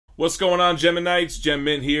What's going on, Geminites? Gem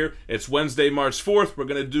Mint here. It's Wednesday, March 4th. We're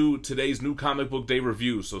going to do today's new comic book day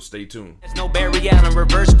review, so stay tuned. There's no Barry Allen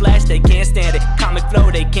reverse splash, they can't stand it. Comic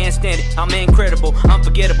flow, they can't stand it. I'm incredible,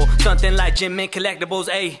 unforgettable, something like Mint Collectibles,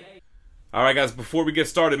 ayy. Alright guys, before we get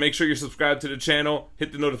started, make sure you're subscribed to the channel,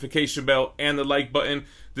 hit the notification bell, and the like button.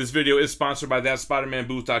 This video is sponsored by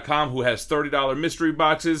ThatSpidermanBooth.com, who has $30 mystery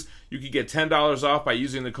boxes. You can get $10 off by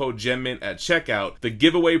using the code GemMint at checkout. The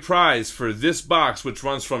giveaway prize for this box, which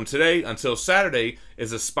runs from today until Saturday,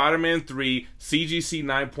 is a Spider-Man 3 CGC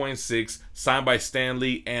 9.6 signed by Stan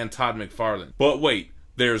Lee and Todd McFarlane. But wait,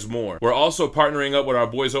 there's more. We're also partnering up with our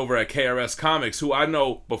boys over at KRS Comics, who I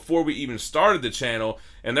know before we even started the channel,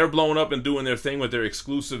 and they're blowing up and doing their thing with their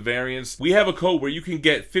exclusive variants. We have a code where you can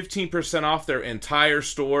get 15% off their entire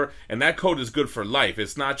store, and that code is good for life.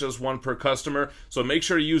 It's not just one per customer, so make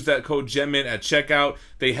sure to use that code GEMMINT at checkout.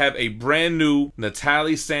 They have a brand new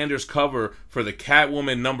Natalie Sanders cover for the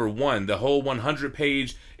Catwoman #1, the whole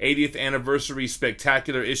 100-page 80th anniversary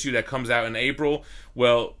spectacular issue that comes out in April.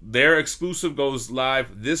 Well, their exclusive goes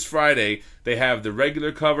live this Friday. They have the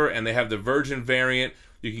regular cover and they have the Virgin variant.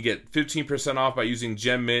 You can get 15% off by using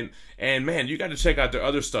GemMint. And man, you got to check out their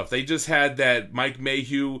other stuff. They just had that Mike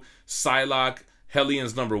Mayhew Psylocke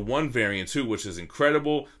Hellions #1 variant too, which is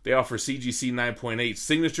incredible. They offer CGC 9.8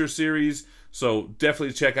 signature series. So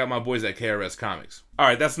definitely check out my boys at KRS Comics.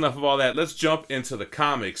 Alright, that's enough of all that. Let's jump into the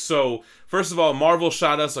comics. So, first of all, Marvel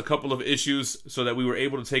shot us a couple of issues so that we were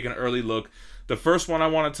able to take an early look. The first one I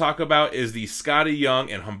want to talk about is the Scotty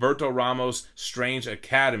Young and Humberto Ramos Strange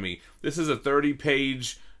Academy. This is a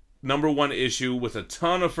 30-page #1 issue with a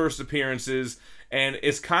ton of first appearances, and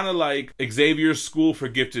it's kind of like Xavier's School for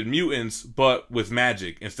Gifted Mutants, but with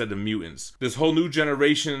magic instead of mutants. This whole new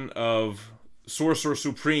generation of Sorcerer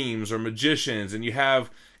Supremes or magicians, and you have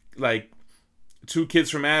like 2 kids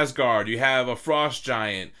from Asgard, you have a Frost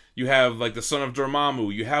Giant, you have like the son of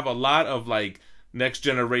Dormammu, you have a lot of like next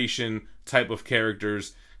generation type of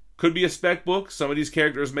characters. Could be a spec book. Some of these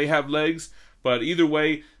characters may have legs, but either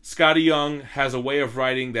way, Scotty Young has a way of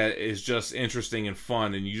writing that is just interesting and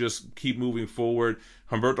fun, and you just keep moving forward.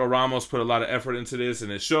 Humberto Ramos put a lot of effort into this,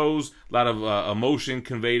 and it shows a lot of emotion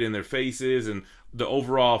conveyed in their faces, and the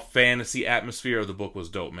overall fantasy atmosphere of the book was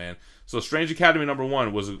dope, man. So Strange Academy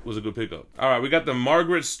 #1 was a good pickup. All right, we got the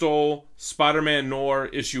Margaret Stohl Spider-Man Noir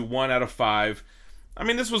issue 1 out of 5. I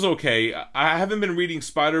mean, this was okay. I haven't been reading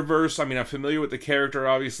Spider-Verse. I mean, I'm familiar with the character,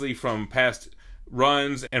 obviously, from past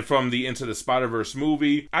runs and from the Into the Spider-Verse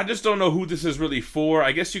movie. I just don't know who this is really for.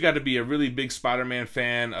 I guess you got to be a really big Spider-Man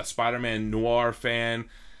fan, a Spider-Man Noir fan.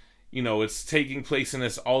 You know, it's taking place in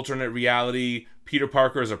this alternate reality. Peter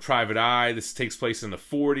Parker is a private eye. This takes place in the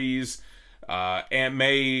 40s. Aunt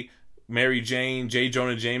May, Mary Jane, J.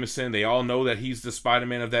 Jonah Jameson, they all know that he's the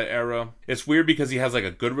Spider-Man of that era. It's weird because he has like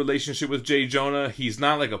a good relationship with J. Jonah. He's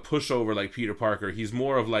not like a pushover like Peter Parker. He's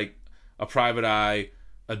more of like a private eye,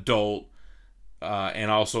 adult,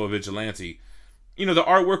 and also a vigilante. You know, the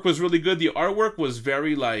artwork was really good. The artwork was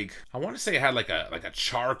very like, I want to say it had like a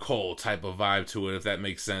charcoal type of vibe to it, if that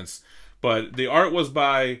makes sense. But the art was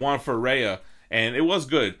by Juan Ferreira, and it was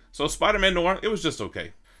good. So Spider-Man Noir, it was just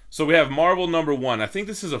okay. So we have Marvel #1. I think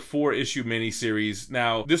this is a 4-issue miniseries.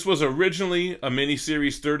 Now, this was originally a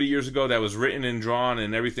miniseries 30 years ago that was written and drawn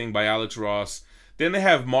and everything by Alex Ross. Then they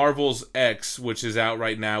have Marvel's X, which is out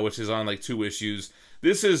right now, which is on like 2 issues.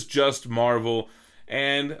 This is just Marvel.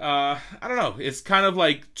 And I don't know, it's kind of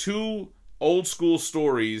like 2 old school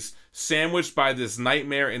stories sandwiched by this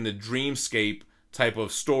nightmare in the dreamscape type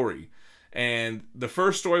of story. And the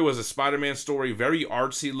first story was a Spider-Man story, very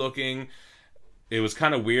artsy looking. It was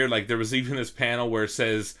kind of weird. Like, there was even this panel where it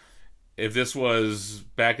says, if this was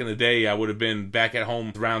back in the day, I would have been back at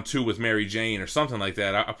home round 2 with Mary Jane or something like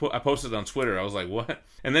that. I posted it on Twitter. I was like, what?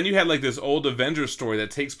 And then you had like this old Avengers story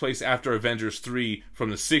that takes place after Avengers 3 from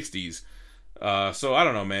the 60s. So I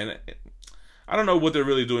don't know, man. I don't know what they're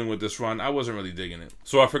really doing with this run. I wasn't really digging it.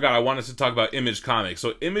 So I forgot I wanted to talk about Image Comics.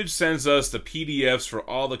 So Image sends us the PDFs for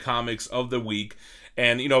all the comics of the week.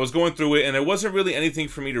 And, you know, I was going through it, and there wasn't really anything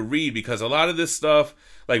for me to read because a lot of this stuff,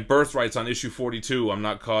 like Birthrights on issue 42, I'm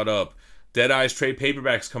not caught up. Deadeye's trade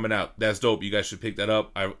paperbacks coming out. That's dope. You guys should pick that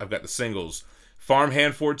up. I've got the singles.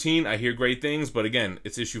 Farmhand 14, I hear great things, but again,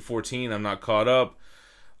 it's issue 14. I'm not caught up.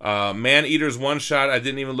 Man-Eater's one-shot, I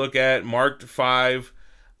didn't even look at. Marked 5.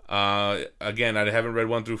 Again, I haven't read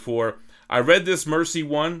 1 through 4. I read this Mercy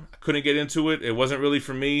 1. I couldn't get into it. It wasn't really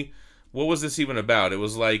for me. What was this even about? It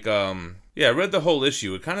was like, yeah, I read the whole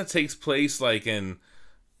issue. It kind of takes place like in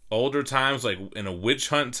older times, like in a witch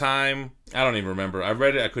hunt time. I don't even remember. I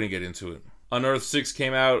read it. I couldn't get into it. Unearthed 6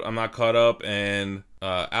 came out. I'm not caught up. And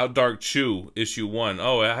Out Dark Chew, issue 1.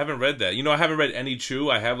 Oh, I haven't read that. You know, I haven't read any Chew.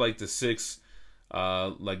 I have like the 6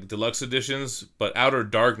 like deluxe editions, but Outer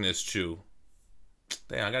Darkness Chew.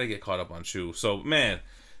 Damn, I gotta get caught up on Chew. So, man,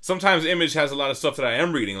 sometimes Image has a lot of stuff that I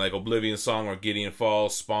am reading, like Oblivion Song or Gideon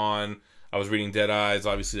Falls, Spawn. I was reading Dead Eyes.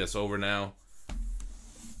 Obviously, that's over now.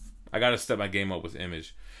 I gotta step my game up with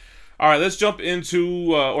Image. All right, let's jump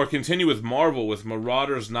into, or continue with Marvel with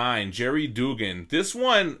Marauders 9, Jerry Dugan. This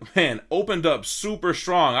one, man, opened up super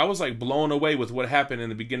strong. I was like blown away with what happened in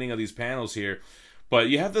the beginning of these panels here. But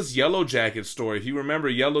you have this Yellow Jacket story. If you remember,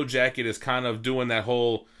 Yellow Jacket is kind of doing that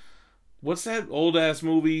whole, what's that old-ass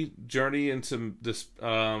movie, Journey into this, you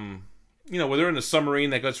know, where they're in the submarine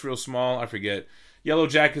that gets real small. I forget. Yellow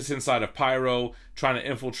Jacket's inside of Pyro, trying to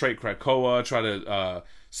infiltrate Krakoa, try to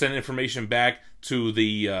send information back to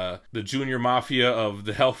the junior mafia of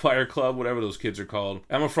the Hellfire Club, whatever those kids are called.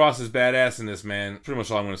 Emma Frost is badass in this, man. Pretty much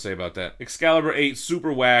all I'm going to say about that. Excalibur 8,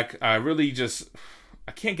 super whack.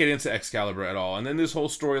 I can't get into Excalibur at all. And then this whole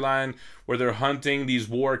storyline where they're hunting these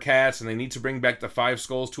war cats and they need to bring back the 5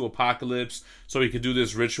 skulls to Apocalypse so he could do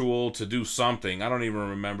this ritual to do something. I don't even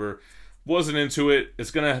remember. Wasn't into it.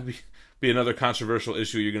 It's going to be another controversial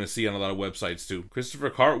issue you're going to see on a lot of websites too. Christopher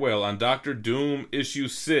Cartwell on Doctor Doom issue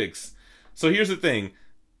 6. So here's the thing.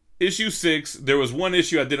 Issue 6, there was one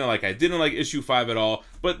issue I didn't like. I didn't like issue 5 at all.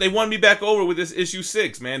 But they won me back over with this issue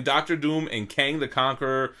 6, man. Doctor Doom and Kang the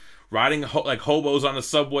Conqueror riding like hobos on the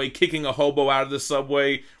subway, kicking a hobo out of the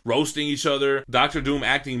subway, roasting each other. Doctor Doom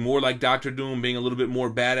acting more like Doctor Doom, being a little bit more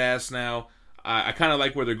badass now. I kind of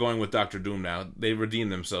like where they're going with Doctor Doom now. They've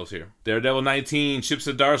redeemed themselves here. Daredevil 19, Chip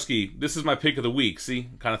Zdarsky. This is my pick of the week. See?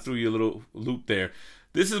 Kind of threw you a little loop there.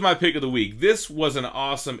 This is my pick of the week. This was an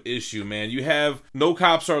awesome issue, man. You have no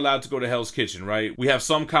cops are allowed to go to Hell's Kitchen, right? We have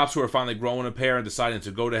some cops who are finally growing a pair and deciding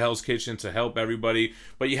to go to Hell's Kitchen to help everybody.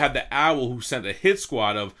 But you have the Owl who sent a hit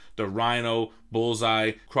squad of the Rhino,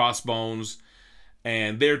 Bullseye, Crossbones,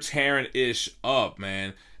 and they're tearing Ish up,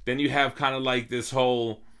 man. Then you have kind of like this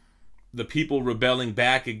whole, the people rebelling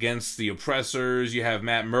back against the oppressors. You have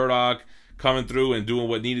Matt Murdock coming through and doing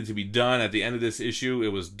what needed to be done at the end of this issue. It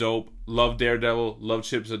was dope. Love Daredevil. Love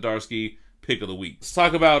Chip Zdarsky. Pick of the week. Let's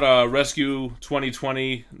talk about Rescue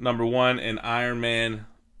 2020 #1 and Iron Man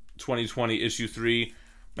 2020 issue 3.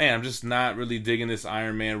 Man, I'm just not really digging this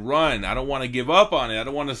Iron Man run. I don't want to give up on it. I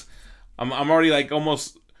don't want to. I'm already like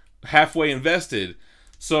almost halfway invested.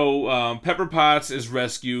 So Pepper Potts is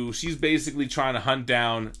Rescue. She's basically trying to hunt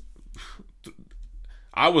down.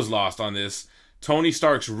 I was lost on this. Tony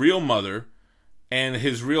Stark's real mother, and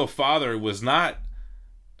his real father was not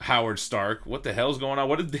Howard Stark. What the hell's going on?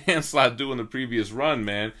 What did Dan Slott do in the previous run,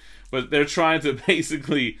 man? But they're trying to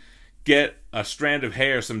basically get a strand of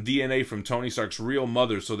hair, some DNA from Tony Stark's real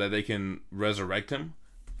mother so that they can resurrect him.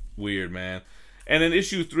 Weird, man. And in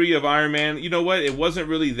issue 3 of Iron Man, you know what? It wasn't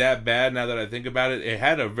really that bad now that I think about it. It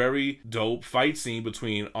had a very dope fight scene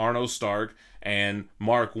between Arno Stark and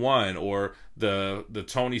Mark 1, or the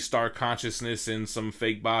Tony Stark consciousness in some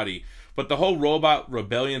fake body. But the whole robot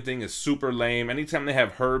rebellion thing is super lame. Anytime they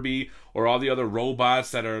have Herbie or all the other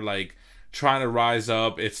robots that are like trying to rise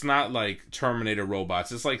up, it's not like Terminator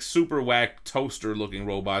robots. It's like super whack toaster looking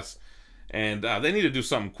robots. And they need to do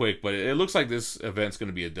something quick, but it looks like this event's going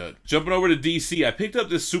to be a dud. Jumping over to DC, I picked up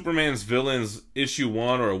this Superman's Villains issue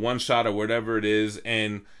 1 or a one-shot or whatever it is,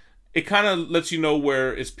 and it kind of lets you know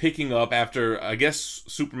where it's picking up after, I guess,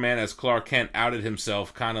 Superman as Clark Kent outed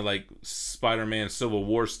himself, kind of like Spider-Man Civil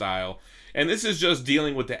War style. And this is just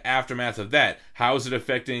dealing with the aftermath of that. How is it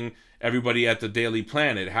affecting everybody at the Daily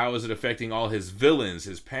Planet? How is it affecting all his villains,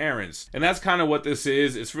 his parents? And that's kind of what this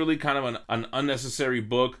is. It's really kind of an unnecessary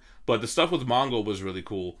book, but the stuff with Mongo was really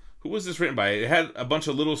cool. Who was this written by? It had a bunch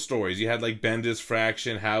of little stories. You had like Bendis,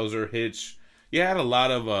 Fraction, Hauser, Hitch. You had a lot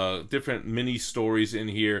of different mini stories in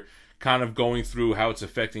here, kind of going through how it's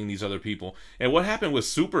affecting these other people. And what happened with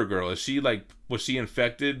Supergirl? Is she like, was she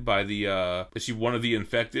infected by the, is she one of the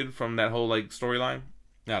infected from that whole like storyline?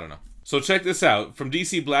 I don't know. So check this out. From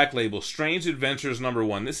DC Black Label, Strange Adventures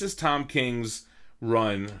 #1. This is Tom King's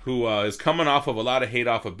run, who is coming off of a lot of hate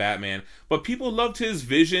off of Batman. But people loved his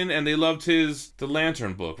vision and they loved the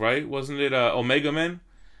Lantern book, right? Wasn't it Omega Men?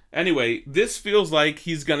 Anyway, this feels like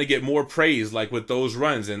he's going to get more praise like with those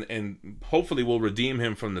runs, and hopefully will redeem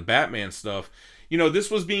him from the Batman stuff. You know,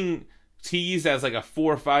 this was being teased as like a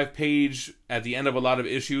 4 or 5 page at the end of a lot of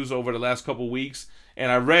issues over the last couple weeks,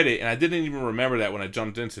 and I read it, and I didn't even remember that when I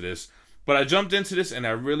jumped into this. But I jumped into this and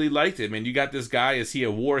I really liked it, man. You got this guy, is he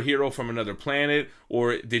a war hero from another planet,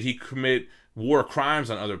 or did he commit war crimes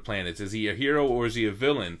on other planets? Is he a hero or is he a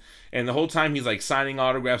villain? And the whole time he's like signing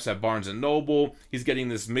autographs at Barnes & Noble. He's getting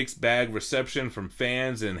this mixed bag reception from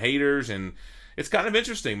fans and haters, and it's kind of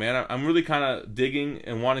interesting, man. I'm really kind of digging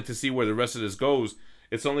and wanting to see where the rest of this goes.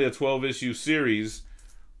 It's only a 12-issue series.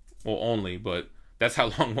 Well, only, but that's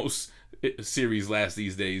how long most series last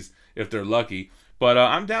these days, if they're lucky. But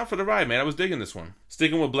I'm down for the ride, man. I was digging this one.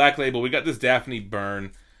 Sticking with Black Label, we got this Daphne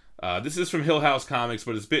Byrne. This is from Hill House Comics,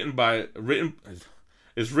 but it's written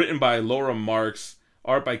by Laura Marks,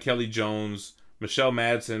 art by Kelly Jones, Michelle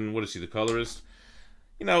Madsen. What is she, the colorist?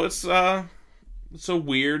 You know, it's a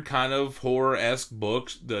weird kind of horror-esque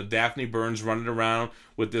book. The Daphne Byrne's running around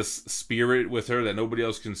with this spirit with her that nobody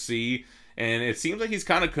else can see, and it seems like he's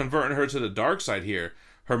kind of converting her to the dark side here.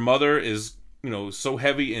 Her mother is, you know, so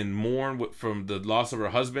heavy in mourn from the loss of her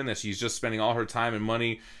husband that she's just spending all her time and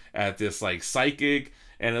money at this like psychic,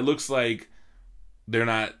 and it looks like they're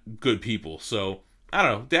not good people. So I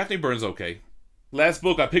don't know, Daphne Byrne's okay. Last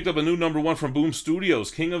book, I picked up a new #1 from Boom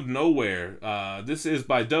Studios, King of Nowhere. This is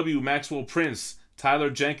by W. Maxwell Prince,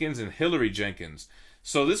 Tyler Jenkins, and Hillary Jenkins.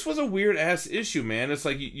 So this was a weird ass issue, man. It's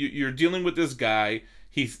like you're dealing with this guy.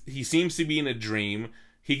 He seems to be in a dream.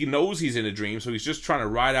 He knows he's in a dream, so he's just trying to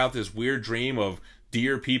ride out this weird dream of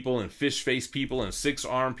deer people and fish face people and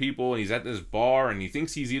 6-armed people, and he's at this bar and he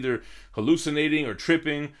thinks he's either hallucinating or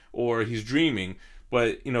tripping or he's dreaming.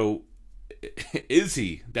 But, you know, is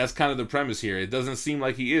he? That's kind of the premise here. It doesn't seem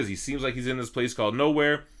like he is. He seems like he's in this place called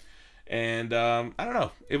Nowhere. And I don't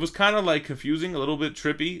know. It was kind of like confusing, a little bit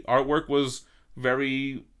trippy. Artwork was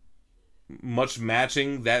very much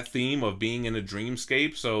matching that theme of being in a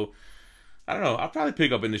dreamscape. So I don't know. I'll probably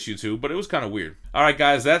pick up an issue 2, but it was kind of weird. All right,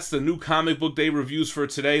 guys, that's the new comic book day reviews for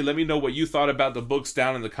today. Let me know what you thought about the books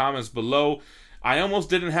down in the comments below. I almost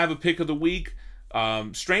didn't have a pick of the week.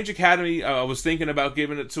 Strange Academy, I was thinking about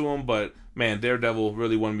giving it to him, but man, Daredevil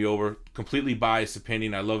really won me over. Completely biased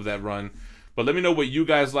opinion. I love that run. But let me know what you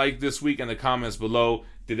guys like this week in the comments below.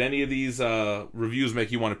 Did any of these reviews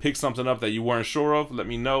make you want to pick something up that you weren't sure of? Let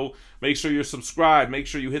me know. Make sure you're subscribed. Make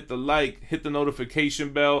sure you hit the like, hit the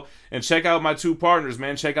notification bell, and check out my 2 partners,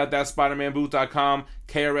 man. Check out thatspidermanbooth.com,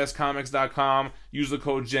 KRScomics.com. Use the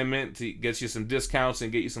code GemMint to get you some discounts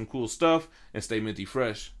and get you some cool stuff, and stay minty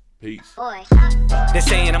fresh. Peace. They're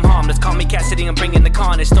saying I'm harmless, call me Cassidy, I'm bringing the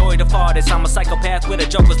carnage. Story the farthest, I'm a psychopath with a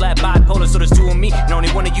joker's lap bipolar. So there's 2 of me and only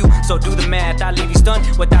 1 of you, so do the math. I leave you stunned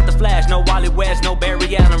without the flash. No Wally West, no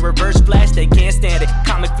Barry Allen, reverse flash. They can't stand it,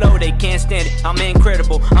 comic flow, they can't stand it. I'm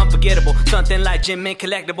incredible, unforgettable, something like Mint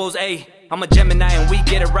Collectibles, ayy. I'm a Gemini and we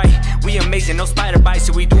get it right. We amazing, no spider bites,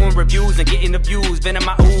 so we doing reviews and getting the views. Venom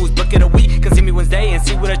my ooze, book of the week, can see me Wednesday and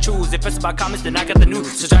see what I choose. If it's about comics, then I got the news.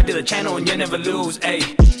 Subscribe to the channel and you'll never lose,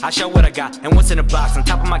 ayy. I show what I got and what's in the box. On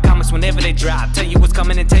top of my comics whenever they drop. Tell you what's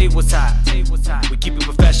coming and tell you what's hot. We keep it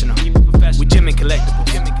professional. We Mint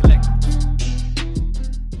Collectibles.